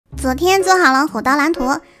昨天做好了火刀蓝图，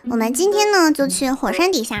我们今天呢就去火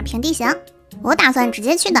山底下平地形。我打算直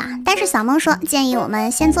接去的，但是小梦说建议我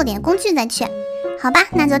们先做点工具再去。好吧，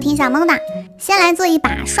那就听小梦的。先来做一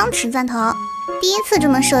把双持钻头，第一次这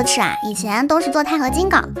么奢侈啊！以前都是做钛合金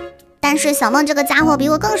镐，但是小梦这个家伙比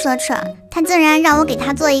我更奢侈，他竟然让我给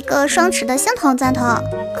他做一个双持的星头钻头，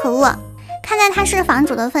可恶！看在他是房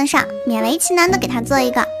主的份上，勉为其难的给他做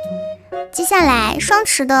一个。接下来双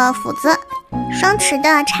持的斧子、双持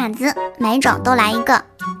的铲子，每种都来一个。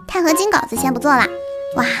钛合金镐子先不做了。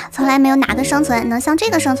哇，从来没有哪个生存能像这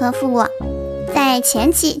个生存富过，在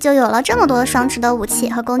前期就有了这么多双持的武器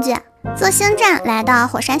和工具。做星战来到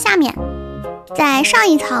火山下面，在上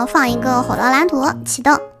一槽放一个火刀蓝图启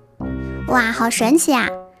动。哇，好神奇啊！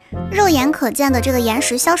肉眼可见的这个岩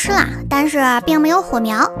石消失了，但是并没有火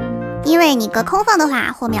苗，因为你隔空放的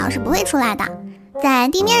话，火苗是不会出来的。在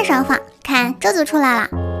地面上放，看这就出来了。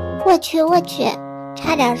我去，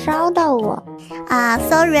差点烧到我啊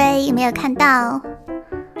 ！Sorry， 没有看到，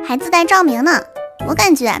还自带照明呢。我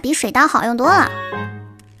感觉比水刀好用多了，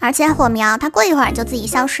而且火苗它过一会儿就自己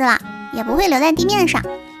消失了，也不会留在地面上。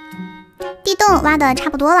地洞挖的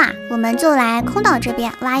差不多啦，我们就来空岛这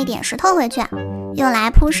边挖一点石头回去，用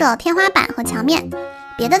来铺设天花板和墙面。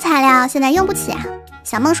别的材料现在用不起。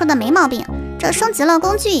小梦说的没毛病，这升级了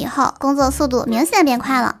工具以后，工作速度明显变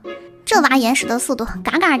快了。这挖岩石的速度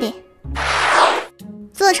嘎嘎的。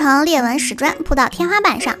做成裂纹石砖铺到天花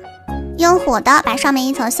板上，用火刀把上面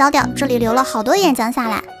一层削掉，这里流了好多岩浆下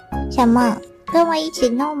来。小梦，跟我一起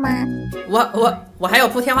弄吗？我还有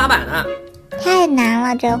铺天花板呢。太难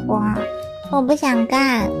了，这活我不想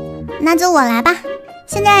干。那就我来吧。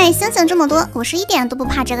现在星星这么多，我是一点都不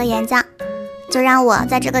怕这个岩浆，就让我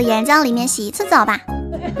在这个岩浆里面洗一次澡吧。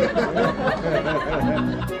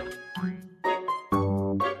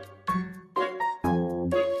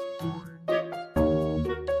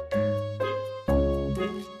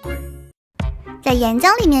在岩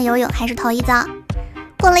浆里面游泳还是头一遭，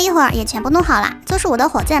过了一会儿也全部弄好了，就是我的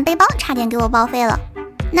火箭背包差点给我报废了，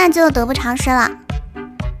那就得不偿失了。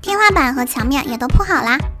天花板和墙面也都铺好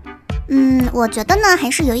啦。我觉得呢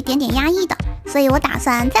还是有一点点压抑的，所以我打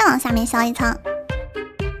算再往下面削一层，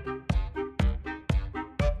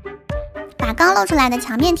把刚露出来的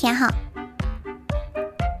墙面填好。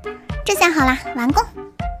这下好啦，完工。